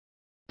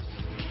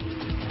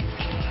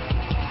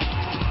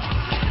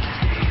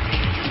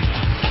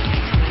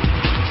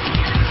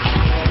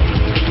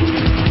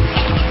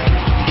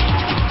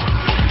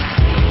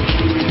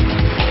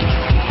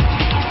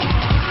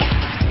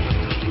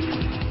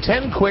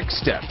quick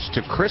steps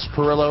to Chris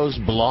Pirillo's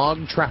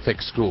blog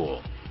traffic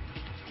school.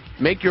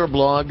 Make your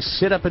blog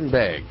sit up and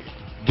beg.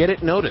 Get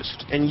it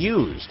noticed and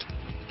used.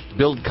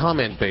 Build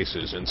comment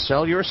bases and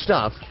sell your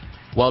stuff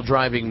while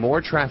driving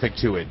more traffic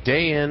to it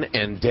day in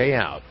and day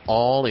out,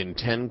 all in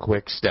 10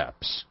 quick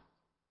steps.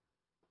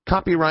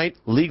 Copyright,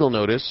 legal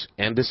notice,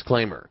 and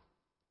disclaimer.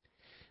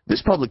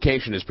 This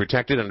publication is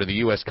protected under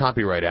the U.S.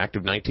 Copyright Act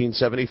of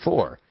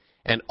 1974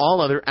 and all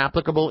other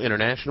applicable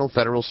international,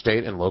 federal,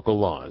 state, and local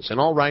laws,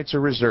 and all rights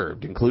are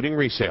reserved, including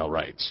resale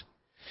rights.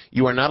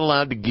 You are not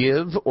allowed to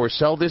give or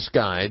sell this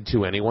guide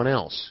to anyone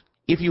else.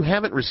 If you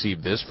haven't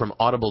received this from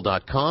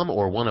Audible.com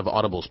or one of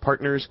Audible's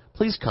partners,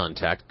 please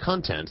contact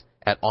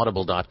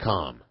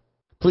content@audible.com.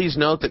 Please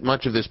note that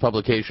much of this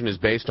publication is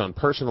based on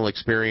personal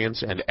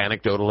experience and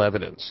anecdotal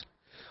evidence.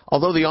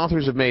 Although the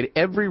authors have made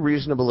every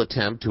reasonable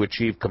attempt to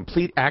achieve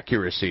complete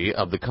accuracy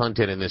of the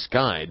content in this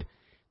guide,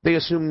 they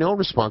assume no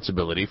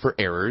responsibility for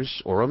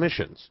errors or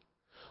omissions.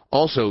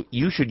 Also,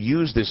 you should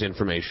use this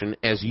information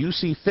as you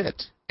see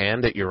fit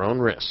and at your own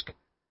risk.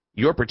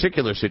 Your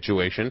particular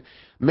situation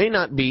may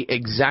not be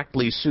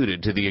exactly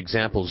suited to the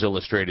examples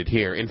illustrated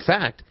here. In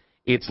fact,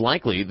 it's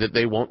likely that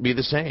they won't be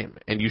the same,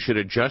 and you should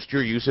adjust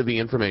your use of the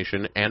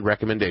information and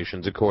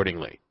recommendations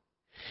accordingly.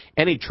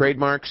 Any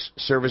trademarks,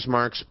 service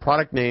marks,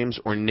 product names,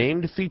 or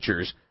named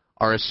features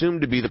are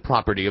assumed to be the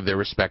property of their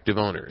respective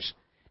owners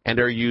and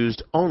are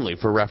used only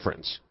for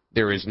reference.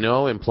 There is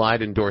no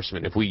implied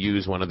endorsement if we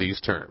use one of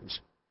these terms,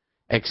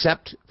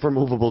 except for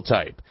movable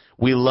type.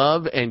 We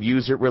love and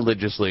use it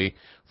religiously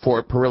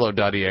for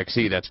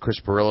Pirillo.exe, that's Chris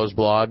Pirillo's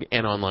blog,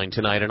 and Online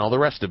Tonight, and all the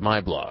rest of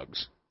my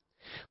blogs.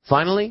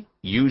 Finally,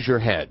 use your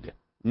head.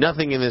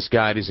 Nothing in this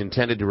guide is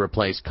intended to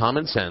replace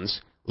common sense,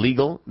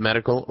 legal,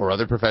 medical, or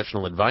other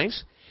professional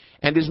advice,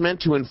 and is meant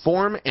to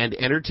inform and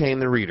entertain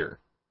the reader.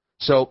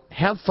 So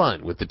have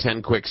fun with the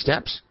 10 quick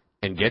steps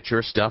and get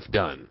your stuff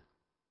done.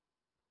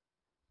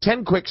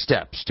 10 quick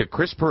steps to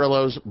Chris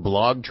Pirillo's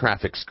blog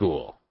traffic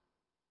school.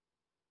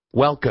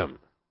 Welcome.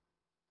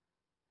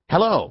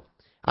 Hello,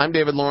 I'm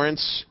David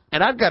Lawrence,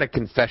 and I've got a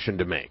confession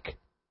to make.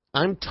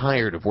 I'm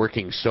tired of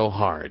working so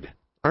hard.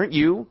 Aren't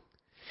you?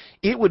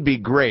 It would be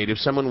great if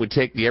someone would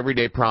take the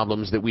everyday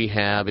problems that we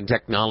have in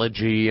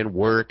technology and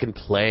work and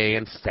play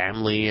and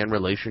family and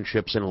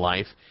relationships in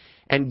life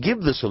and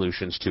give the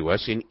solutions to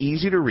us in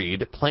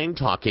easy-to-read,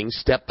 plain-talking,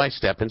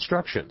 step-by-step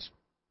instructions.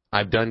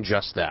 I've done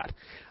just that.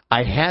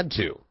 I had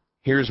to.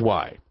 Here's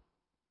why.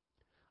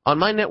 On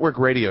my network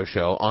radio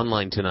show,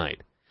 Online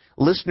Tonight,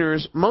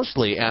 listeners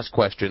mostly ask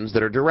questions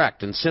that are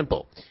direct and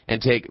simple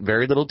and take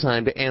very little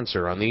time to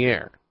answer on the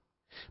air.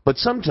 But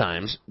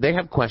sometimes they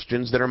have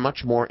questions that are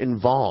much more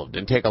involved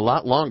and take a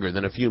lot longer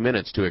than a few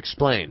minutes to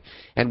explain.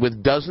 And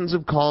with dozens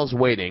of calls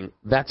waiting,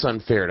 that's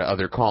unfair to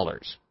other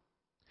callers.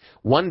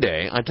 One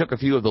day, I took a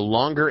few of the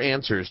longer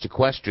answers to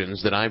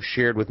questions that I've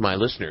shared with my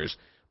listeners,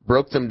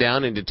 broke them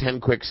down into 10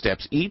 quick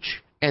steps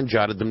each, and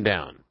jotted them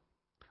down.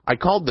 I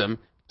called them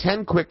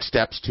 10 quick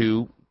steps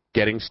to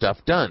getting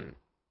stuff done.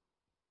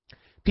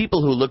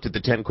 People who looked at the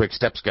 10 quick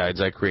steps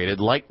guides I created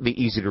liked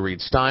the easy-to-read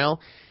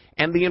style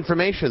and the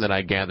information that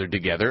I gathered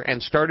together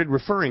and started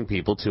referring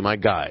people to my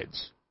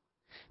guides.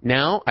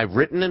 Now, I've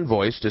written and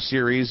voiced a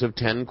series of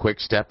 10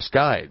 quick steps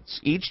guides,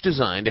 each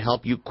designed to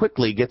help you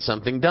quickly get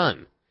something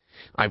done.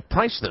 I've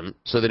priced them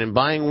so that in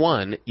buying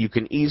one, you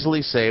can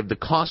easily save the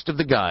cost of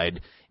the guide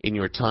in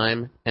your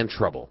time and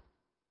trouble.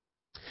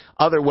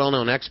 Other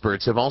well-known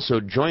experts have also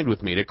joined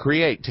with me to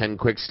create 10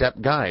 quick step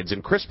guides,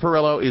 and Chris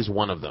Pirillo is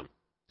one of them.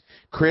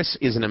 Chris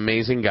is an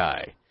amazing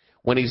guy.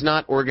 When he's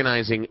not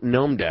organizing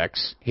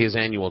GnomeDex, his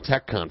annual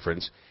tech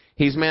conference,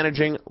 he's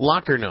managing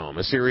Locker Gnome,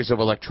 a series of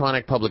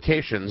electronic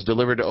publications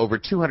delivered to over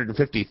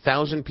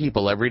 250,000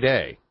 people every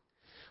day.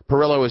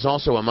 Pirillo is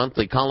also a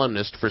monthly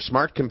columnist for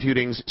Smart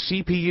Computing's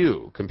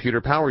CPU, Computer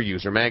Power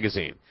User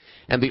magazine,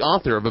 and the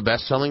author of a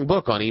best-selling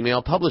book on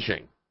email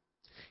publishing.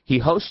 He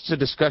hosts a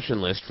discussion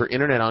list for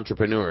internet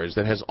entrepreneurs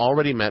that has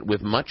already met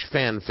with much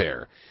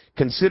fanfare.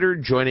 Consider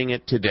joining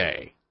it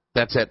today.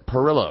 That's at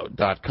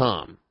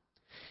Pirillo.com.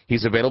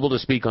 He's available to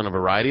speak on a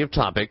variety of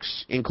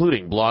topics,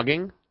 including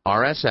blogging,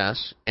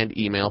 RSS, and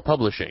email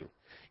publishing.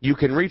 You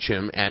can reach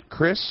him at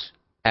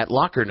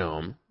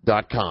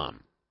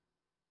chris@lockergnome.com.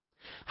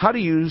 How to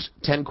use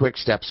 10 Quick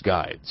Steps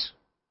guides.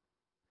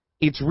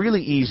 It's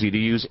really easy to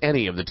use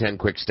any of the 10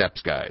 Quick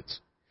Steps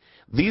guides.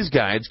 These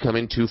guides come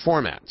in two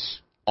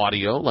formats,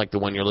 audio, like the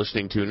one you're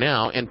listening to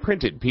now, and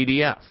printed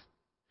PDF.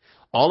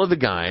 All of the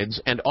guides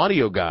and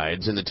audio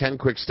guides in the 10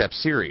 Quick Steps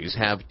series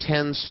have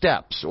 10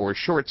 steps or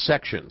short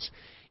sections,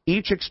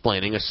 each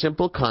explaining a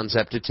simple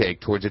concept to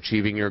take towards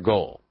achieving your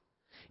goal.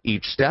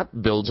 Each step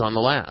builds on the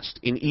last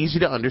in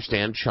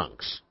easy-to-understand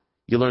chunks.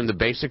 You learn the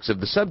basics of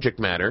the subject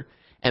matter,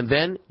 and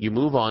then you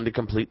move on to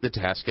complete the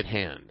task at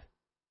hand.